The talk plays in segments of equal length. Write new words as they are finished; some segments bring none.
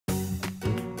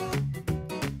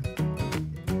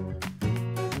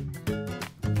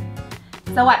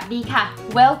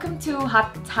Sawadika! Welcome to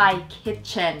Hot Thai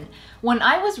Kitchen. When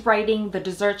I was writing the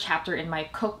dessert chapter in my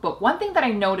cookbook, one thing that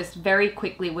I noticed very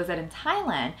quickly was that in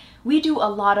Thailand, we do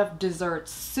a lot of dessert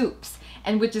soups,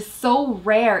 and which is so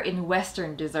rare in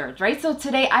Western desserts, right? So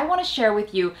today I want to share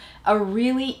with you a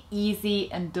really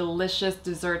easy and delicious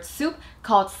dessert soup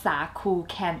called sago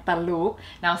cantaloupe.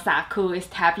 Now sago is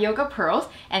tapioca pearls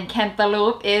and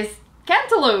cantaloupe is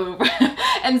cantaloupe.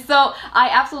 And so I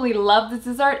absolutely love this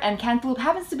dessert, and cantaloupe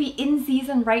happens to be in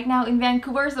season right now in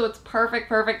Vancouver, so it's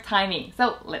perfect timing.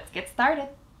 So let's get started.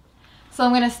 So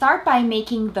I'm going to start by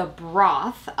making the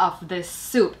broth of this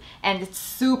soup, and it's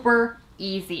super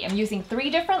easy. I'm using 3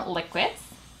 different liquids.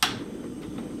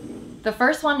 The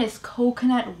first one is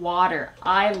coconut water.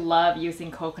 I love using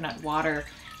coconut water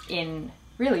in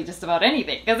really just about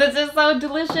anything because it's just so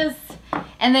delicious.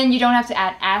 And then you don't have to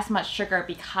add as much sugar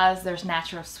because there's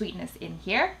natural sweetness in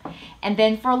here. And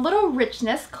then for a little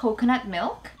richness, coconut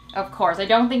milk. Of course, I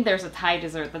don't think there's a Thai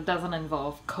dessert that doesn't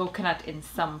involve coconut in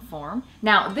some form.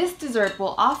 Now, this dessert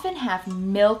will often have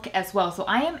milk as well, so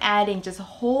I am adding just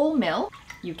whole milk.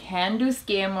 You can do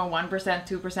skim or 1%,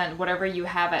 2%, whatever you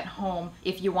have at home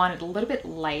if you want it a little bit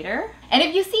lighter. And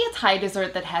if you see a Thai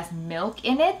dessert that has milk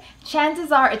in it,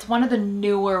 chances are it's one of the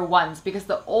newer ones because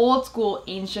the old school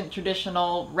ancient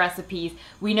traditional recipes,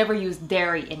 we never use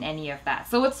dairy in any of that.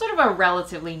 So it's sort of a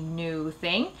relatively new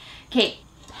thing. Okay.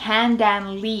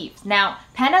 Pandan leaves. Now,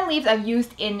 pandan leaves I've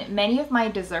used in many of my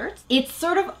desserts. It's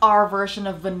sort of our version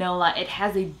of vanilla. It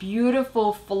has a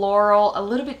beautiful floral, a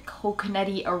little bit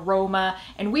coconutty aroma,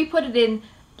 and we put it in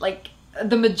like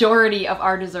the majority of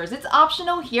our desserts. It's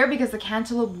optional here because the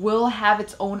cantaloupe will have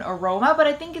its own aroma, but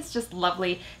I think it's just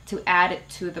lovely to add it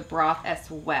to the broth as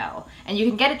well. And you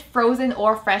can get it frozen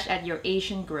or fresh at your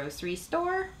Asian grocery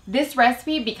store. This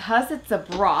recipe, because it's a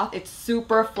broth, it's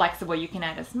super flexible. You can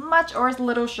add as much or as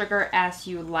little sugar as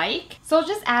you like. So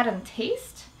just add and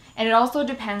taste. And it also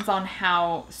depends on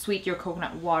how sweet your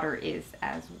coconut water is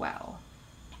as well.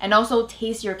 And also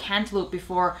taste your cantaloupe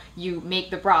before you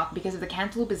make the broth, because if the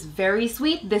cantaloupe is very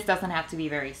sweet, this doesn't have to be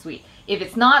very sweet. If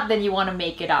it's not, then you want to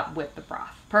make it up with the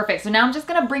broth. Perfect. So now I'm just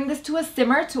going to bring this to a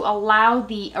simmer to allow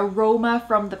the aroma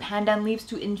from the pandan leaves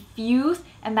to infuse,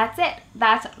 and that's it.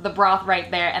 That's the broth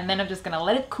right there. And then I'm just going to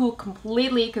let it cool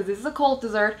completely because this is a cold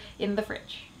dessert in the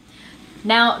fridge.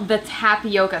 Now the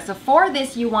tapioca. So for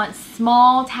this you want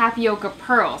small tapioca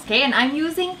pearls, okay? And I'm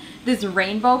using this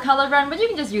rainbow colored one, but you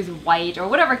can just use white or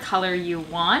whatever color you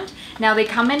want. Now they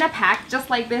come in a pack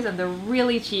just like this, and they're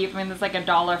really cheap. I mean, it's like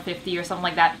 $1.50 or something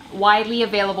like that. Widely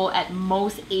available at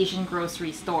most Asian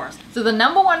grocery stores. So the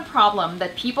 #1 problem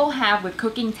that people have with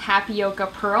cooking tapioca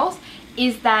pearls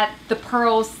is that the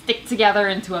pearls stick together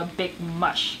into a big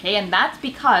mush, okay? And that's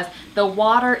because the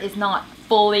water is not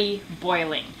fully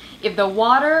boiling. If the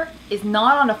water is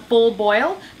not on a full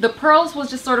boil, the pearls will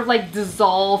just sort of like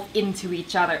dissolve into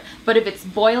each other. But if it's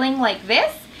boiling like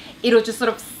this, it'll just sort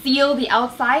of seal the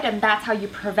outside, and that's how you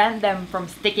prevent them from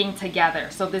sticking together.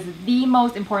 So this is the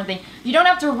most important thing. You don't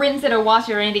have to rinse it or wash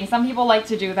it or anything. Some people like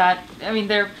to do that. I mean,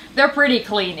 they're pretty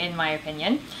clean in my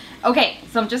opinion. Okay,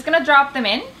 so I'm just gonna drop them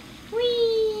in.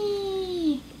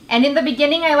 Whee! And in the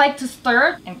beginning, I like to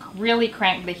stir and really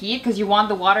crank the heat because you want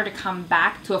the water to come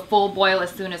back to a full boil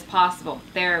as soon as possible.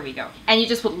 There we go. And you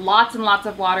just put lots and lots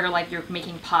of water like you're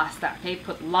making pasta, okay?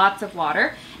 Put lots of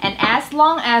water. And as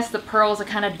long as the pearls are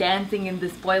kind of dancing in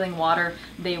this boiling water,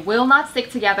 they will not stick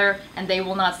together and they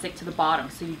will not stick to the bottom,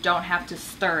 so you don't have to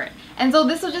stir it. And so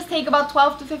this will just take about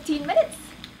 12 to 15 minutes.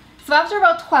 So after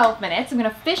about 12 minutes, I'm going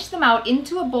to fish them out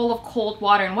into a bowl of cold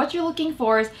water. And what you're looking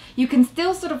for is you can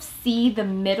still sort of see the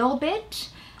middle bit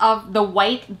of the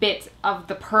white bit of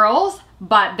the pearls,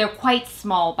 but they're quite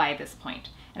small by this point.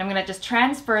 And I'm going to just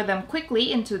transfer them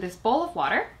quickly into this bowl of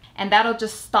water, and that'll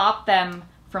just stop them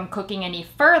from cooking any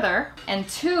further. And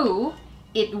 2,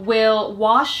 it will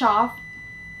wash off.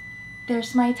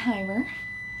 There's my timer.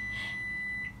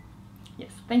 Yes,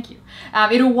 thank you.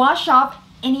 It'll wash off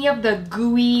any of the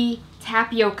gooey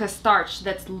tapioca starch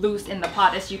that's loose in the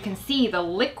pot. As you can see, the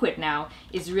liquid now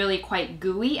is really quite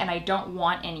gooey, and I don't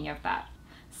want any of that.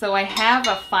 So I have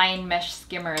a fine mesh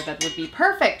skimmer that would be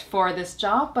perfect for this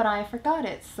job, but I forgot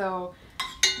it. So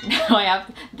now I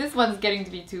have, this one's getting to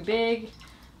be too big.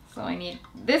 So I need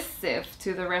this sieve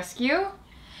to the rescue.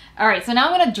 All right, so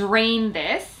now I'm gonna drain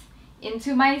this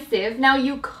into my sieve. Now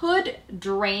you could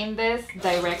drain this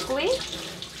directly,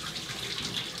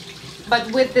 but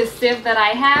with this sieve that I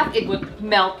have, it would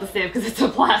melt the sieve because it's a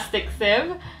plastic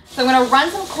sieve. So I'm gonna run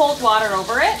some cold water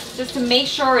over it just to make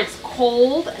sure it's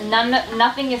cold,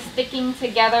 nothing is sticking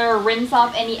together, rinse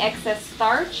off any excess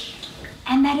starch.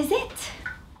 And that is it.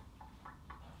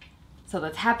 So the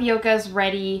tapioca is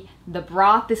ready, the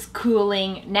broth is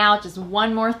cooling. Now just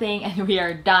one more thing and we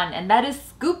are done, and that is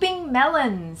scooping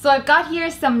melons. So I've got here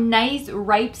some nice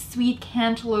ripe sweet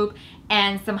cantaloupe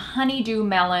and some honeydew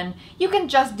melon. You can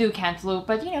just do cantaloupe,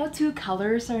 but you know, 2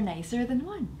 colors are nicer than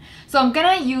 1. So I'm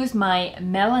gonna use my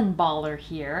melon baller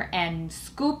here and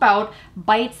scoop out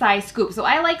bite-sized scoops. So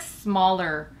I like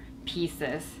smaller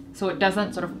pieces so it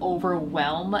doesn't sort of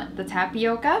overwhelm the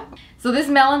tapioca. So this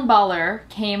melon baller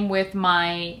came with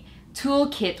my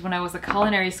toolkit when I was a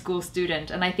culinary school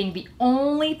student, and I think the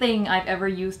only thing I've ever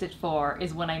used it for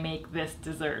is when I make this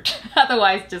dessert.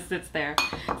 Otherwise it just sits there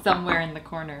somewhere in the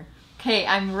corner. Okay,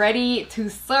 I'm ready to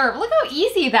serve. Look how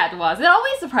easy that was. It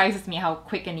always surprises me how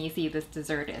quick and easy this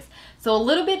dessert is. So a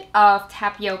little bit of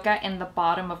tapioca in the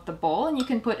bottom of the bowl, and you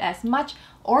can put as much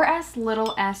or as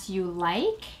little as you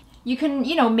like. You can,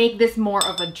 you know, make this more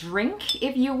of a drink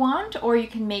if you want, or you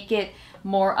can make it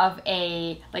more of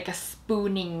a, like a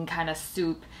spooning kind of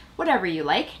soup, whatever you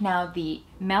like. Now the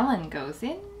melon goes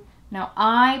in. Now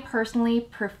I personally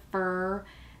prefer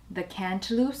the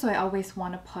cantaloupe, so I always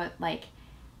want to put like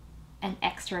an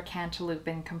extra cantaloupe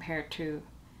in compared to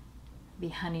the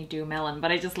honeydew melon,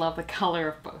 but I just love the color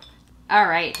of both. All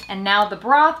right, and now the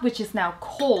broth, which is now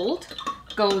cold,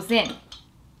 goes in.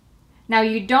 Now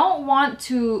you don't want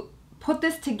to put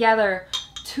this together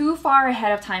too far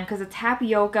ahead of time because the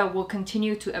tapioca will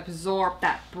continue to absorb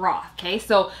that broth, okay?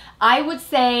 So I would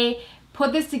say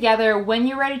put this together when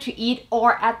you're ready to eat,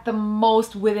 or at the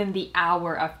most within the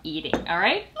hour of eating, all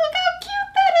right? Look how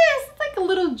cute that is! It's like a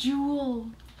little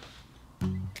jewel.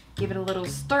 Give it a little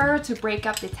stir to break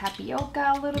up the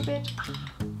tapioca a little bit.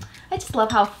 I just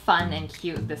love how fun and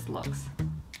cute this looks.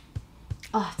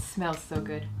 Oh, it smells so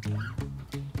good.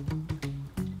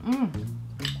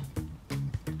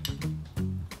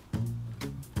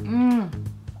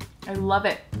 I love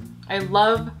it. I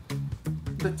love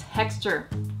the texture.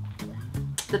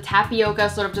 The tapioca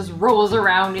sort of just rolls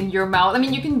around in your mouth. I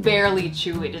mean, you can barely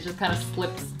chew it. It just kind of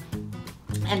slips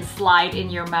and slide in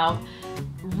your mouth.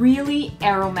 Really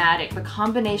aromatic. The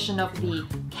combination of the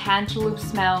cantaloupe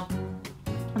smell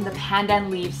and the pandan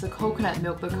leaves, the coconut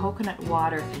milk, the coconut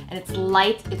water, and it's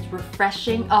light, it's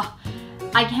refreshing. Oh,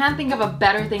 I can't think of a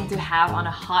better thing to have on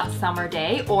a hot summer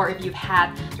day, or if you've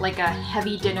had like a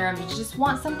heavy dinner and you just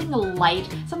want something light,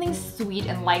 something sweet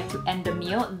and light to end the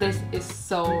meal. This is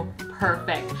so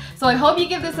perfect. So I hope you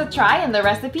give this a try, and the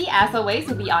recipe, as always,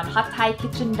 will be on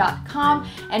hotthaikitchen.com.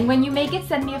 And when you make it,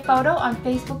 send me a photo on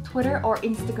Facebook, Twitter, or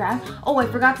Instagram. Oh, I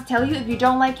forgot to tell you, if you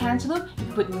don't like cantaloupe, you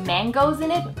can put mangoes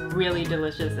in it. Really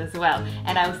delicious as well.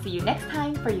 And I will see you next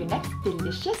time for your next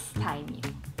delicious Thai meal.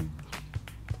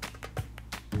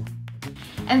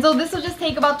 And so this will just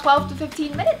take about 12 to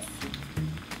 15 minutes.